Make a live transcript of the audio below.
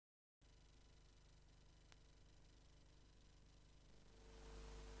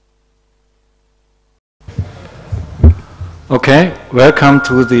Okay, welcome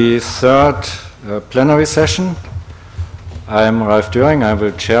to the third plenary session. I'm Ralf Döring, I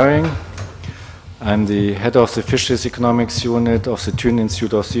will chairing. I'm the head of the Fisheries Economics Unit of the Thünen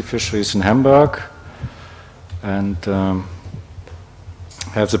Institute of Sea Fisheries in Hamburg, and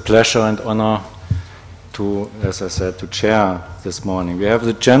have the pleasure and honor to, as I said, to chair this morning. We have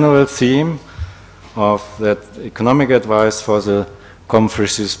the general theme of that economic advice for the common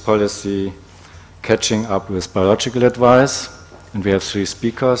fisheries policy catching up with biological advice, and we have three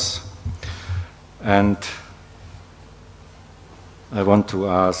speakers. And I want to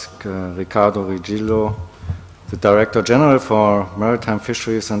ask Riccardo Rigillo, the Director General for Maritime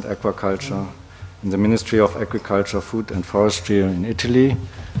Fisheries and Aquaculture in the Ministry of Agriculture, Food and Forestry in Italy,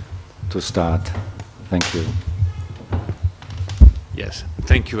 to start. Thank you. Yes,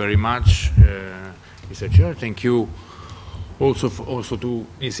 thank you very much, Mr. Chair. Thank you also to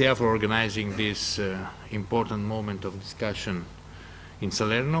Eafe for organizing this important moment of discussion in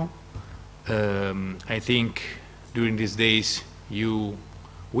Salerno. I think during these days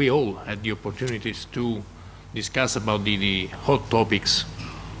we all had the opportunities to discuss about the hot topics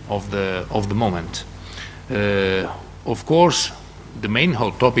of the moment. Of course, the main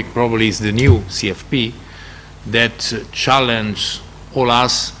hot topic probably is the new CFP that challenge all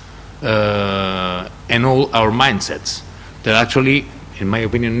us and all our mindsets that actually, in my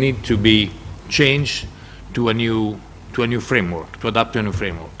opinion, need to be changed to a new framework, to adapt to a new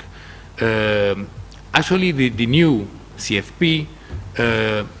framework. Actually, the new CFP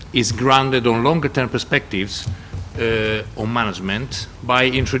is grounded on longer-term perspectives on management by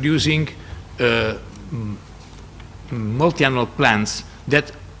introducing multi-annual plans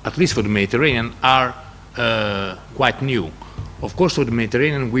that, at least for the Mediterranean, are quite new. Of course, for the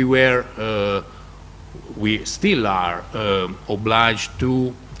Mediterranean, we still are obliged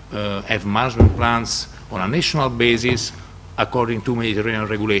to have management plans on a national basis according to Mediterranean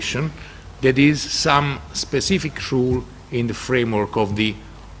regulation. That is some specific rule in the framework of the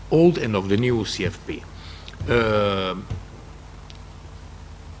old and of the new CFP.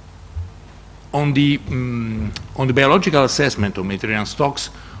 On the biological assessment of Mediterranean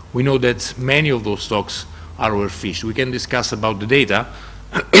stocks, we know that many of those stocks are overfished. We can discuss about the data,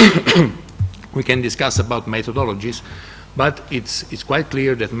 we can discuss about methodologies, but it's quite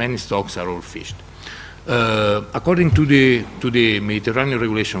clear that many stocks are overfished. According to the Mediterranean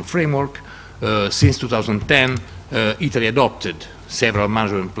regulation framework, since 2010, Italy adopted several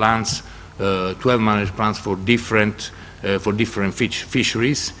management plans, 12 management plans for different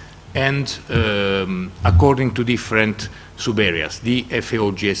fisheries, and according to different subareas, the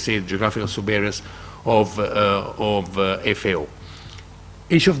FAO GSA, geographical subareas of FAO.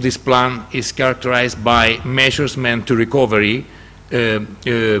 Each of these plans is characterized by measures meant to recovery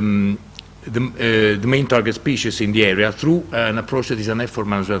the main target species in the area through an approach that is an effort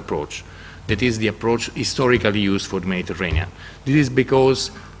management approach. That is the approach historically used for the Mediterranean. This is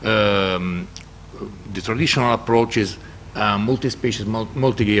because the traditional approach is a multi-species,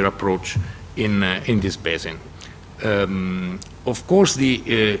 multi-gear approach in this basin. Of course,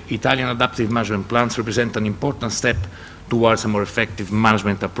 the Italian adaptive management plans represent an important step towards a more effective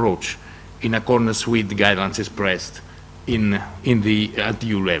management approach in accordance with the guidelines expressed at the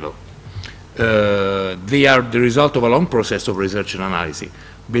EU level. They are the result of a long process of research and analysis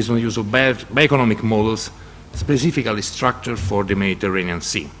based on the use of bioeconomic models specifically structured for the Mediterranean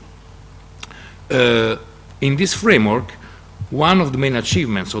Sea. In this framework, one of the main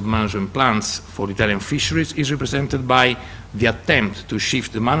achievements of the management plans for the Italian fisheries is represented by the attempt to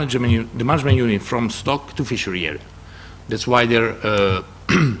shift the management unit from stock to fishery area. That's why they're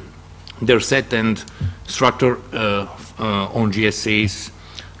set and structured on GSAs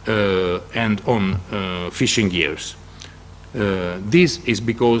and on fishing gears. This is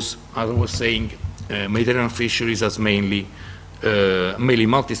because, as I was saying, Mediterranean fisheries has mainly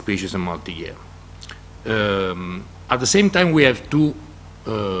multi-species and multi-gear. At the same time, we have to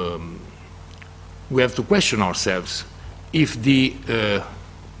question ourselves if the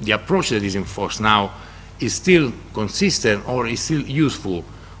approach that is enforced now is still consistent or is still useful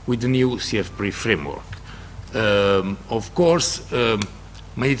with the new CFP framework. Of course,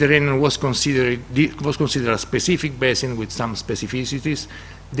 Mediterranean was considered a specific basin with some specificities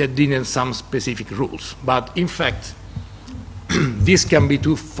that needed some specific rules. But in fact, this can be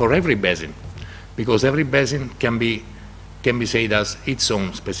true for every basin, because every basin can be said as its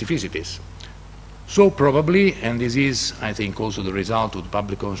own specificities. So probably, and this is, I think, also the result of the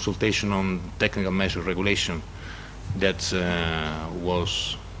public consultation on technical measure regulation that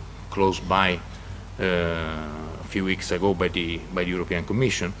was closed by a few weeks ago by the European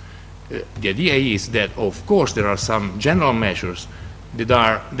Commission, The idea is that, of course, there are some general measures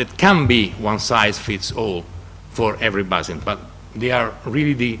that can be one size fits all for every basin, but they are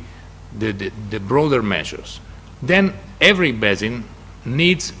really the broader measures. Then every basin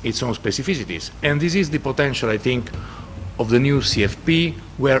needs its own specificities, and this is the potential, I think, of the new CFP,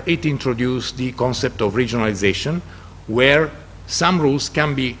 where it introduced the concept of regionalization, where some rules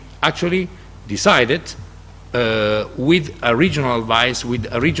can be actually decided with a regional advice, with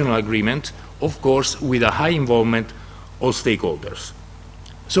a regional agreement, of course, with a high involvement of stakeholders.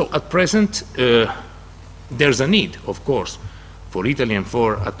 So at present, there's a need, of course, for Italy and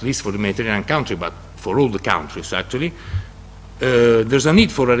for, at least for the Mediterranean country, but for all the countries actually, there's a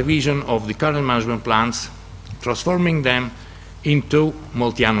need for a revision of the current management plans, transforming them into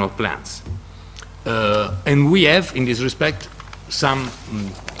multi-annual plans. And we have, in this respect, some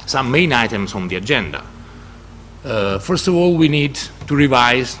main items on the agenda. First of all, we need to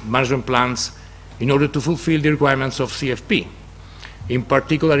revise management plans in order to fulfill the requirements of CFP, in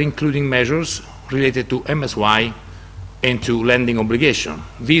particular including measures related to MSY and to lending obligation.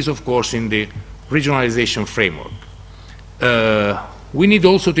 These, of course, in the regionalization framework. We need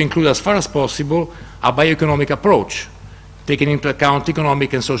also to include, as far as possible, a bioeconomic approach, taking into account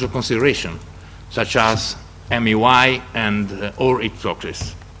economic and social consideration, such as MEY and or its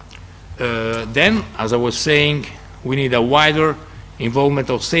doctrines. Then, as I was saying, we need a wider involvement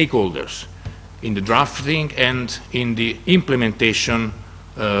of stakeholders in the drafting and in the implementation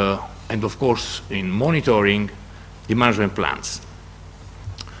and, of course, in monitoring the management plans.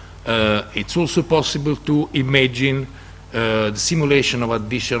 It's also possible to imagine the simulation of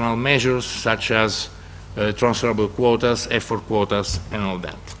additional measures such as transferable quotas, effort quotas, and all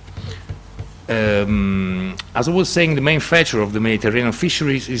that. As I was saying, the main feature of the Mediterranean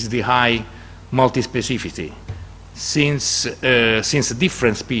fisheries is the high multi-specificity, since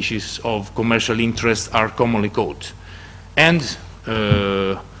different species of commercial interest are commonly caught. And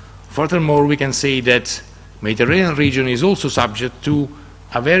furthermore, we can say that Mediterranean region is also subject to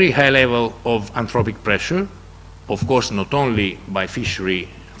a very high level of anthropic pressure, of course not only by fisheries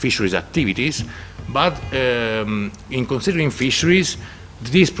activities, but in considering fisheries,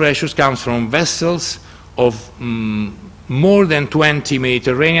 these pressures come from vessels of more than 20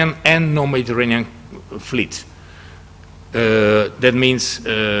 Mediterranean and non-Mediterranean fleet. That means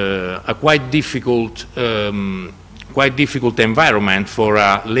a quite difficult environment for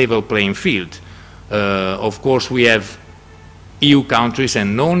a level playing field. Of course, we have EU countries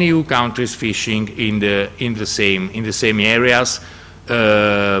and non-EU countries fishing in the same areas,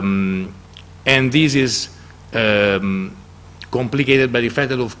 and this is complicated by the fact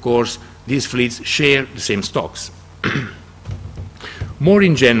that, of course, these fleets share the same stocks. More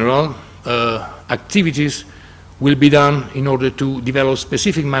in general, activities will be done in order to develop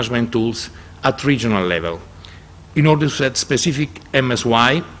specific management tools at regional level, in order to set specific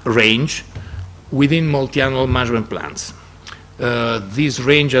MSY range within multi-annual management plans. This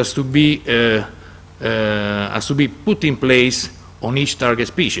range has to be put in place on each target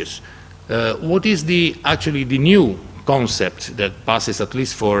species. What is actually the new concept that passes, at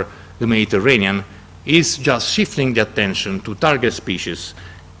least for the Mediterranean, is just shifting the attention to target species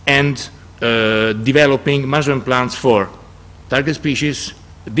and developing management plans for target species,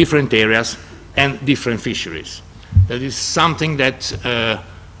 different areas, and different fisheries. That is something that,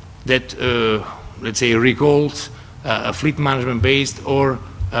 let's say, recalls a fleet management based or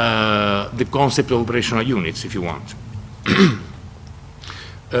the concept of operational units, if you want.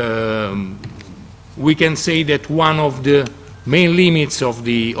 We can say that one of the main limits of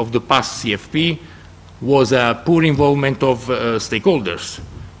the past CFP was a poor involvement of stakeholders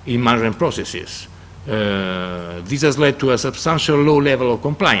in management processes. This has led to a substantial low level of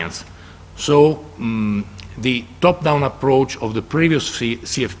compliance. So the top-down approach of the previous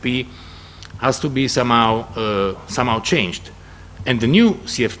CFP has to be somehow changed. And the new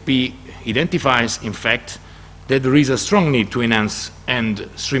CFP identifies, in fact, that there is a strong need to enhance and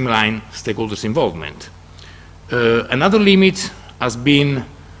streamline stakeholders' involvement. Another limit has been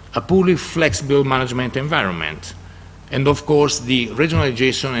a poorly flexible management environment. And of course, the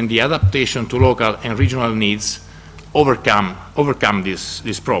regionalization and the adaptation to local and regional needs overcome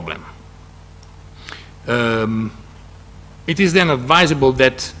this problem. It is then advisable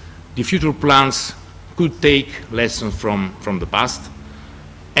that the future plans could take lessons from the past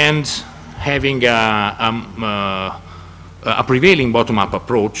and having a prevailing bottom-up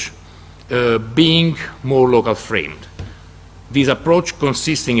approach being more local framed. This approach,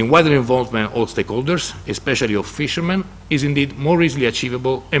 consisting in wider involvement of stakeholders, especially of fishermen, is indeed more easily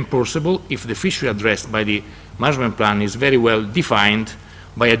achievable and possible if the fishery addressed by the management plan is very well defined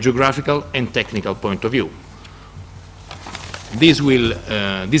by a geographical and technical point of view. This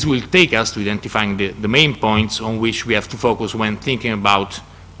will take us to identifying the main points on which we have to focus when thinking about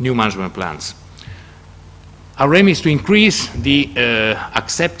new management plans. Our aim is to increase the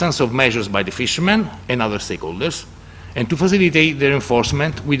acceptance of measures by the fishermen and other stakeholders, and to facilitate their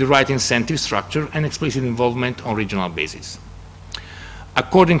enforcement with the right incentive structure and explicit involvement on regional basis.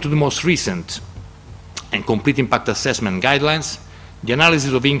 According to the most recent and complete impact assessment guidelines, the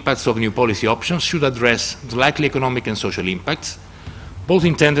analysis of impacts of new policy options should address the likely economic and social impacts, both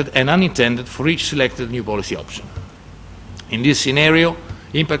intended and unintended, for each selected new policy option. In this scenario,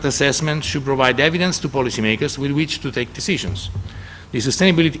 impact assessment should provide evidence to policymakers with which to take decisions. The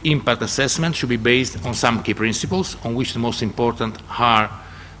sustainability impact assessment should be based on some key principles, on which the most important are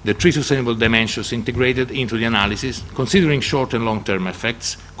the three sustainable dimensions integrated into the analysis, considering short and long-term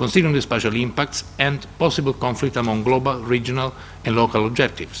effects, considering the spatial impacts, and possible conflict among global, regional, and local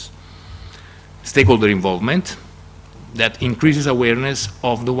objectives. Stakeholder involvement, that increases awareness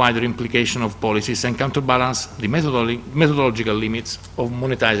of the wider implication of policies and counterbalance the methodological limits of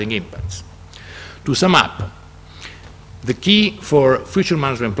monetizing impacts. To sum up, the key for future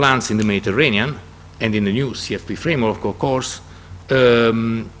management plans in the Mediterranean and in the new CFP framework, of course,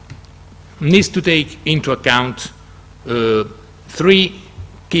 needs to take into account three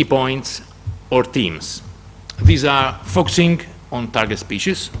key points or themes. These are focusing on target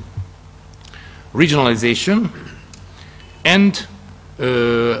species, regionalization, and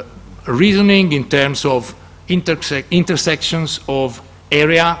reasoning in terms of intersections of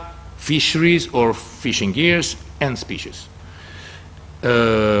area, fisheries or fishing gears, and species.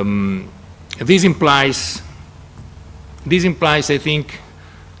 This implies, I think,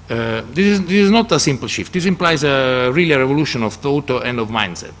 this is not a simple shift. This implies really a revolution of thought and of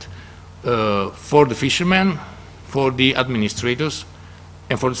mindset for the fishermen, for the administrators,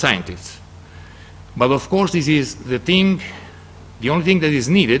 and for the scientists. But of course, this is the only thing that is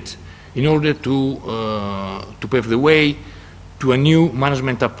needed in order to pave the way to a new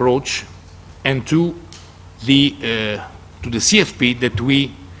management approach and to the CFP that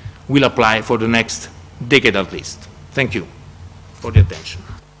we will apply for the next decade at least. Thank you for the attention.